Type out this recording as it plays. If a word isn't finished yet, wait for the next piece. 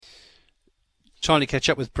Time to catch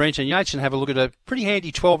up with Brenton Yates and have a look at a pretty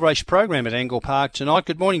handy 12-race program at Angle Park tonight.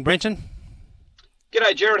 Good morning, Brenton.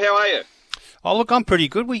 G'day, Jared. How are you? Oh, look, I'm pretty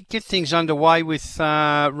good. We get things underway with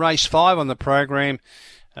race 5 on the program,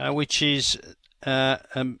 which is a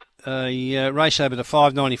race over the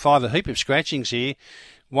 595. A heap of scratchings here.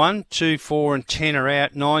 1, 2, 4 and 10 are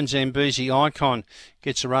out. 9 Zambezi Icon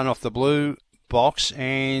gets a run off the blue box,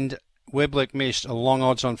 and Webleck Mist, a long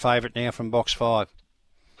odds-on favourite now from box 5.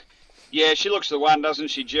 Yeah, she looks the one, doesn't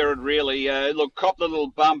she, Jared, really? Look, copped a little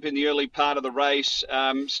bump in the early part of the race.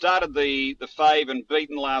 Started the fave and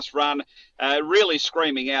beaten last run. Really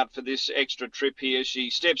screaming out for this extra trip here. She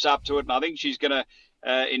steps up to it, and I think she's going to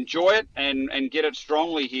enjoy it and get it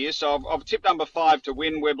strongly here. So I've tipped number 5 to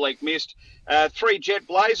win, Webleck Mist. 3 Jet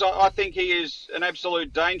Blaze, I think he is an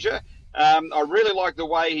absolute danger. I really like the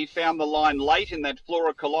way he found the line late in that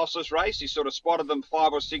Flora Colossus race. He sort of spotted them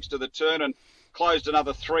 5 or 6 to the turn and closed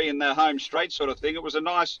another 3 in their home straight sort of thing. It was a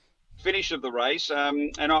nice finish of the race,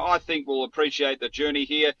 and I think we'll appreciate the journey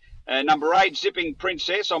here. Number 8, Zipping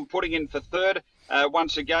Princess, I'm putting in for third.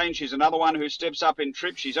 Once again, she's another one who steps up in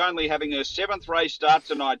trip. She's only having her 7th race start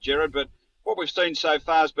tonight, Jared, but what we've seen so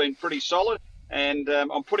far has been pretty solid, and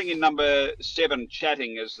I'm putting in number 7,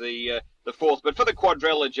 Chatting, as the 4th. But for the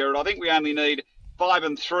quadrella, Jared, I think we only need 5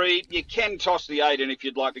 and 3. You can toss the 8 in if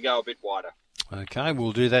you'd like to go a bit wider. Okay,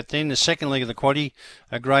 we'll do that then. The second leg of the quaddie,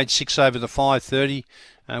 a grade 6 over the 530.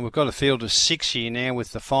 We've got a field of 6 here now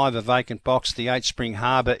with the 5 a vacant box. The 8 Spring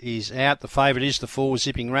Harbour is out. The favourite is the 4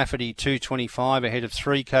 Zipping Rafferty, 225, ahead of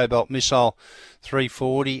 3 Cobalt Missile,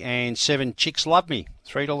 340, and 7 Chicks Love Me,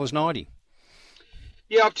 $3.90.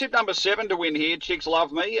 Yeah, I've tipped number 7 to win here, Chicks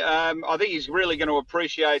Love Me. I think he's really going to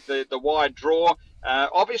appreciate the wide draw.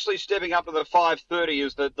 Obviously, stepping up to the 530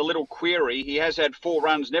 is the little query. He has had 4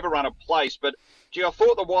 runs, never run a place, but gee, I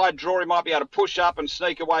thought the wide draw he might be able to push up and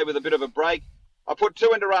sneak away with a bit of a break. I put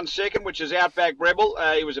 2 in to run second, which is Outback Rebel.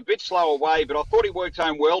 He was a bit slow away, but I thought he worked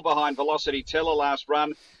home well behind Velocity Teller last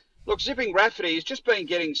run. Look, Zipping Rafferty, he's just been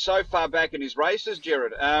getting so far back in his races,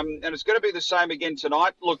 Jared, and it's going to be the same again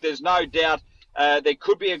tonight. Look, there's no doubt there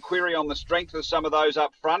could be a query on the strength of some of those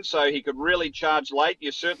up front, so he could really charge late.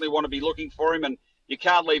 You certainly want to be looking for him, and you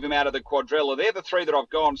can't leave him out of the quadrella. They're the 3 that I've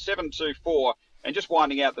gone, 7, 2, 4, and just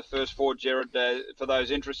winding out the first 4, Jared, for those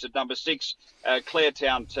interested, number 6,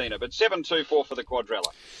 Claretown Tina. But 7, 2, 4 for the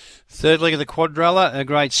quadrella. Third leg of the quadrella, a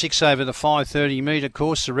grade 6 over the 530 metre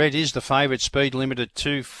course. The red is the favourite, speed limit at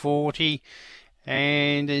 240,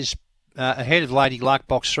 and is ahead of Lady Luck,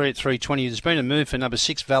 box 3 at 320. There's been a move for number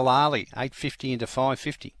 6, Valali, 850 into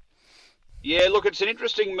 550. Yeah, look, it's an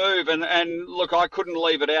interesting move, and look, I couldn't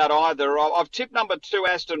leave it out either. I've tipped number 2,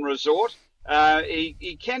 Aston Resort.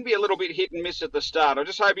 He can be a little bit hit and miss at the start. I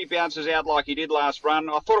just hope he bounces out like he did last run.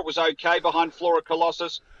 I thought it was okay behind Flora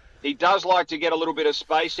Colossus. He does like to get a little bit of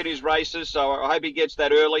space in his races, so I hope he gets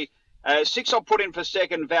that early. 6 I'll put in for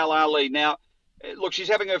second, Val Ali. Now, look, she's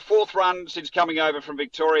having her 4th run since coming over from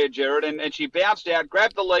Victoria, Jared, and she bounced out,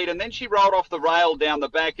 grabbed the lead, and then she rolled off the rail down the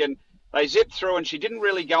back, and they zipped through, and she didn't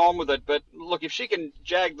really go on with it. But look, if she can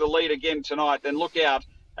jag the lead again tonight, then look out.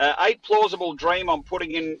 8 Plausible Dream I'm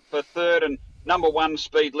putting in for third, and number 1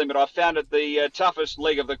 Speed Limit. I found it the toughest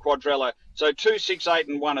leg of the quadrella. So 2, 6, 8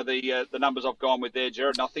 and 1 are the numbers I've gone with there,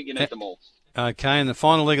 Jared, and I think you need them all. Okay, in the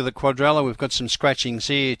final leg of the quadrella, we've got some scratchings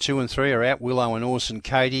here. 2 and 3 are out, Willow and Orson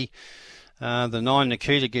Katie. The 9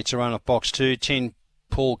 Nikita gets a run off box 2, 10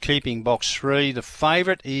 Paul Keeping box 3. The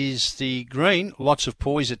favourite is the green, Lots of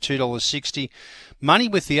Poise at $2.60. Money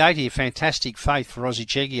with the 80, Fantastic Faith for Aussie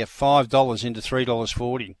Cheggy at $5 into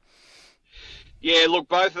 $3.40. Yeah, look,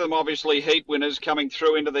 both of them obviously heat winners coming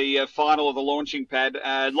through into the final of the launching pad.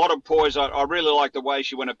 A lot of poise. I really like the way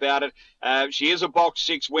she went about it. She is a box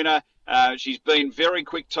 6 winner. She's been very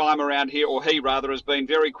quick time around here, or he rather has been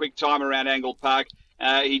very quick time around Angle Park.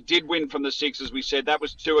 He did win from the 6, as we said. That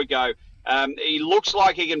was 2 ago. He looks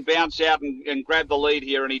like he can bounce out and grab the lead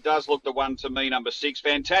here, and he does look the one to me, number 6.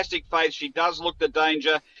 Fantastic Faith, she does look the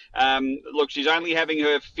danger. Look, she's only having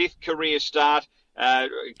her 5th career start. A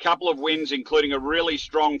couple of wins, including a really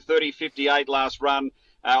strong 30-58 last run.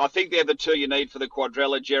 I think they're the 2 you need for the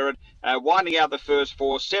quadrella, Jared. Winding out the first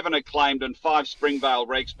 4, 7 Acclaimed and 5 Springvale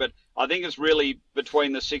Rex, but I think it's really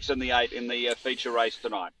between the 6 and the 8 in the feature race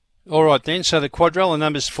tonight. All right then, so the quadrella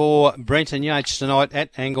numbers for Brenton Yates tonight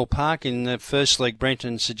at Angle Park. In the first leg,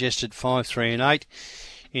 Brenton suggested 5, 3 and 8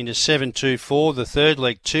 into 7, 2, 4. The third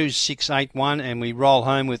leg, 2, 6, 8, 1, and we roll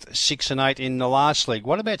home with 6 and 8 in the last leg.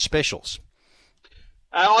 What about specials?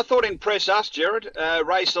 I thought Impress Us, Jared.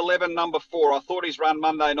 Race 11, number 4. I thought his run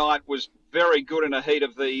Monday night was very good in a heat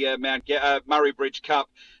of the Murray Bridge Cup.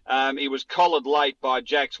 He was collared late by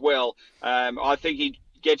Jack's Well. I think he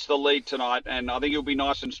gets the lead tonight, and I think he'll be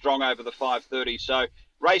nice and strong over the 5:30. So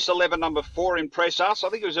race 11, number 4, Impress Us. I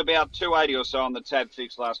think it was about 280 or so on the tab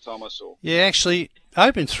fix last time I saw. Yeah, actually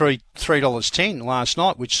opened $3.10 last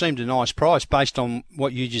night, which seemed a nice price based on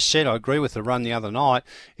what you just said. I agree with the run the other night.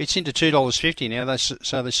 It's into $2.50 now,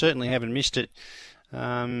 so they certainly haven't missed it.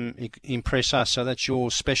 Impress Us. So that's your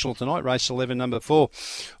special tonight, race 11, number 4.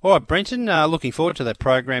 All right, Brenton, looking forward to that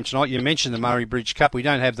program tonight. You mentioned the Murray Bridge Cup. We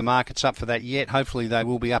don't have the markets up for that yet. Hopefully they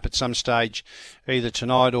will be up at some stage either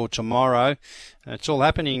tonight or tomorrow. It's all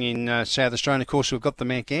happening in South Australia. Of course, we've got the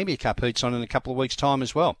Mount Gambier Cup heats on in a couple of weeks' time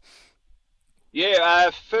as well. Yeah,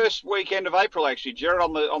 first weekend of April, actually, Jared,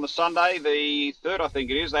 on the Sunday, the 3rd, I think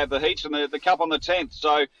it is. They have the heats and the Cup on the 10th.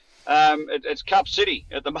 So it's Cup City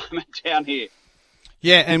at the moment down here.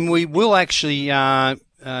 Yeah, and we will actually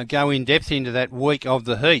go in depth into that week of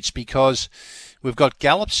the heats because we've got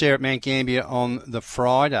gallops there at Mount Gambier on the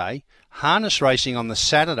Friday, harness racing on the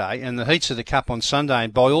Saturday, and the heats of the Cup on Sunday.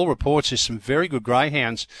 And by all reports, there's some very good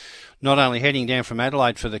greyhounds, not only heading down from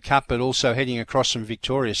Adelaide for the Cup, but also heading across from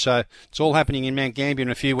Victoria. So it's all happening in Mount Gambier in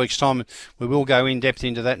a few weeks' time. We will go in depth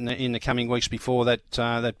into that in the coming weeks before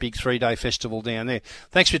that big 3-day festival down there.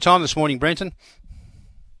 Thanks for your time this morning, Brenton.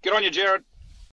 Good on you, Jared.